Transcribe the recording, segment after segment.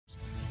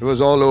It was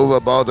all over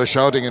about the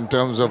shouting in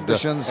terms of the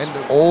conditions,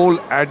 all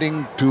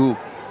adding to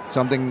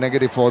something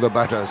negative for the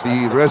batters.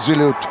 Be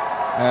resolute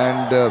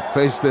and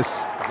face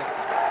this.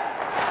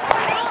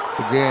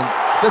 Again,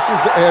 this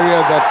is the area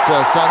that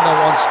Sangha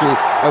wants to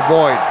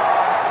avoid,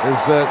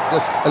 is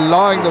just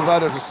allowing the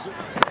batter to...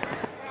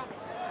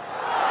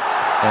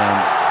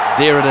 And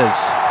there it is.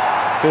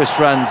 First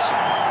runs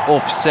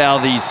off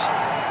Southey's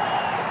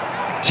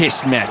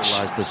test match.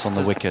 This on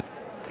the wicket.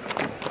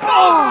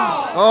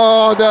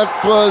 Oh, that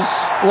was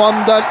one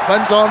that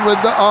went on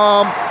with the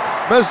arm,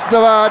 missed the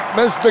bat,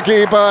 missed the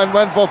keeper and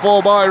went for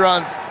 4 bye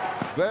runs.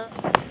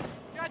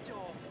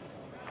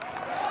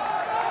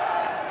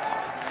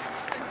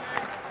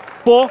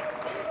 Four.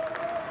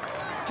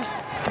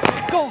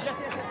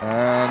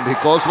 And he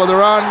calls for the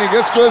run, he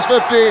gets to his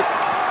 50.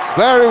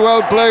 Very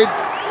well played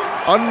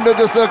under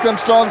the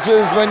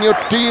circumstances when your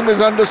team is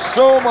under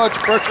so much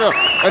pressure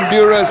and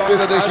duress.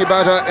 This Deshi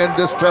batter in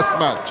this test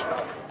match.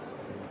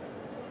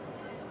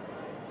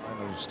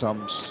 Final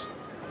stumps.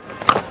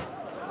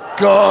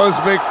 Goes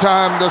big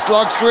time, the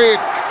slog sweep.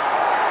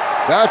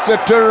 That's a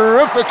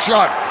terrific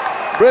shot.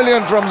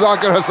 Brilliant from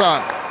Zakir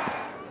Hasan.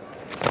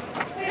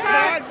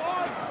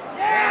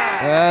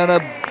 And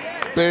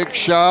a big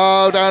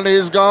shout, and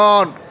he's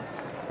gone.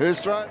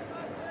 He's trying.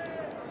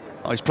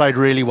 Oh, he's played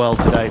really well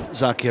today,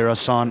 Zakir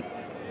Hasan.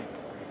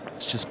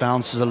 It just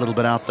bounces a little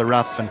bit out the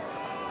rough and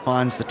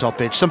finds the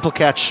top edge. Simple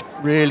catch,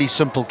 really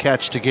simple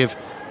catch to give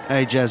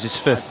Ajaz his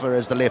 5th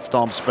as the left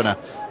arm spinner.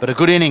 But a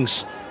good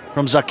innings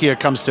from Zakir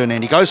comes to an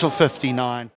end. He goes for 59.